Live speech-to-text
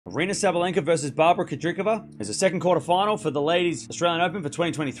Aryna Sabalenka versus Barbora Krejcikova is the second quarterfinal for the Ladies Australian Open for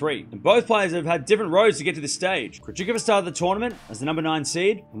 2023. And both players have had different roads to get to this stage. Krejcikova started the tournament as the number 9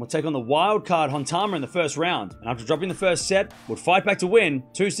 seed and will take on the wild card Hontama in the first round. And after dropping the first set, would fight back to win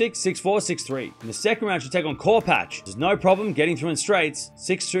 2-6, 6-4, 6-3. In the second round, she'd take on Korpatch. There's no problem getting through in straights,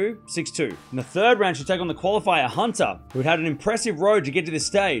 6-2, 6-2. In the third round, she'd take on the qualifier Hunter, who had an impressive road to get to this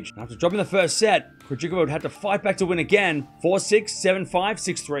stage. And after dropping the first set, Krejcikova would have to fight back to win again, 4-6, 7-5,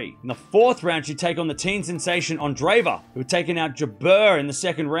 6-3. In the fourth round, she'd take on the teen sensation Andreeva, who had taken out Jabeur in the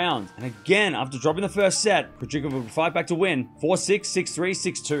second round. And again, after dropping the first set, Krejcikova would fight back to win, 4-6, 6-3,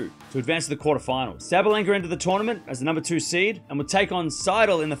 6-2, to advance to the quarterfinals. Sabalenka entered the tournament as the number 2 seed and would take on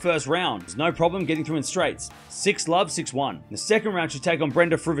Seidel in the first round. There's no problem getting through in straights, 6-love, 6-1. In the second round, she'd take on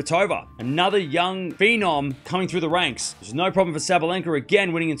Brenda Fruhvirtova, another young phenom coming through the ranks. There's no problem for Sabalenka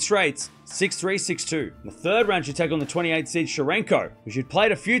again winning in straights, 6-3, 6-2. In the third round, she'd take on the 28 seed Sharenko, who she'd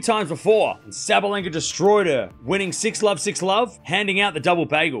played a few times before, and Sabalenka destroyed her, winning 6-love, 6-love, handing out the double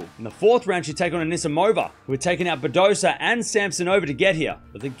bagel. In the fourth round, she'd take on Anisimova, who had taken out Badosa and Samsonova to get here.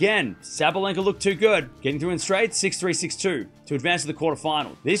 But again, Sabalenka looked too good, getting through in straights, 6-3, 6-2, to advance to the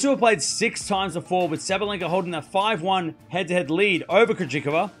quarterfinals. These two have played 6 times before, with Sabalenka holding a 5-1 head-to-head lead over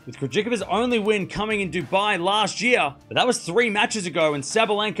Krejcikova, with Krejcikova's only win coming in Dubai last year, but that was 3 matches ago, and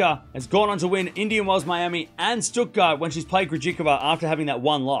Sabalenka has gone on to win Indian Wells, Miami, and Stuttgart when she's played Krejcikova after having that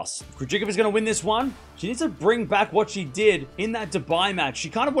one loss. If Krejcikova's going to win this one, she needs to bring back what she did in that Dubai match. She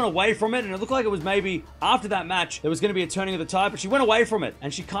kind of went away from it, and it looked like it was maybe after that match there was going to be a turning of the tide, but she went away from it,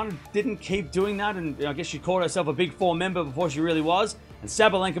 and she kind of didn't keep doing that, and I guess she called herself a Big Four member before she really was, and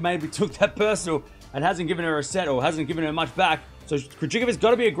Sabalenka maybe took that personal and hasn't given her a set or hasn't given her much back. So Krejcikova's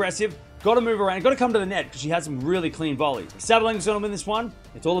got to be aggressive, got to move around, got to come to the net because she has some really clean volleys. If Sabalenka's going to win this one,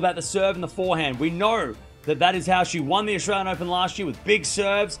 it's all about the serve and the forehand. We know that is how she won the Australian Open last year, with big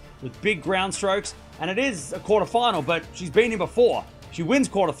serves, with big ground strokes, and it is a quarterfinal, but she's been here before. She wins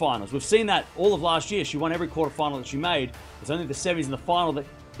quarterfinals. We've seen that all of last year. She won every quarterfinal that she made. It's only the semis and the final that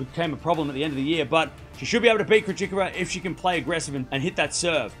became a problem at the end of the year, but she should be able to beat Krejcikova if she can play aggressive and hit that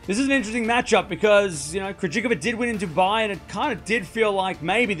serve. This is an interesting matchup because, Krejcikova did win in Dubai, and it kind of did feel like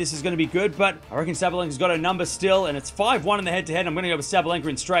maybe this is going to be good, but I reckon Sabalenka's got her number still, and it's 5-1 in the head-to-head. I'm going to go with Sabalenka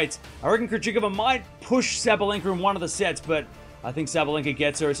in straights. I reckon Krejcikova might push Sabalenka in one of the sets, but I think Sabalenka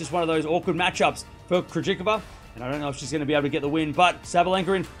gets her. It's just one of those awkward matchups for Krejcikova, and I don't know if she's going to be able to get the win, but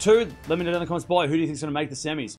Sabalenka in 2. Let me know down in the comments below, who do you think is going to make the semis?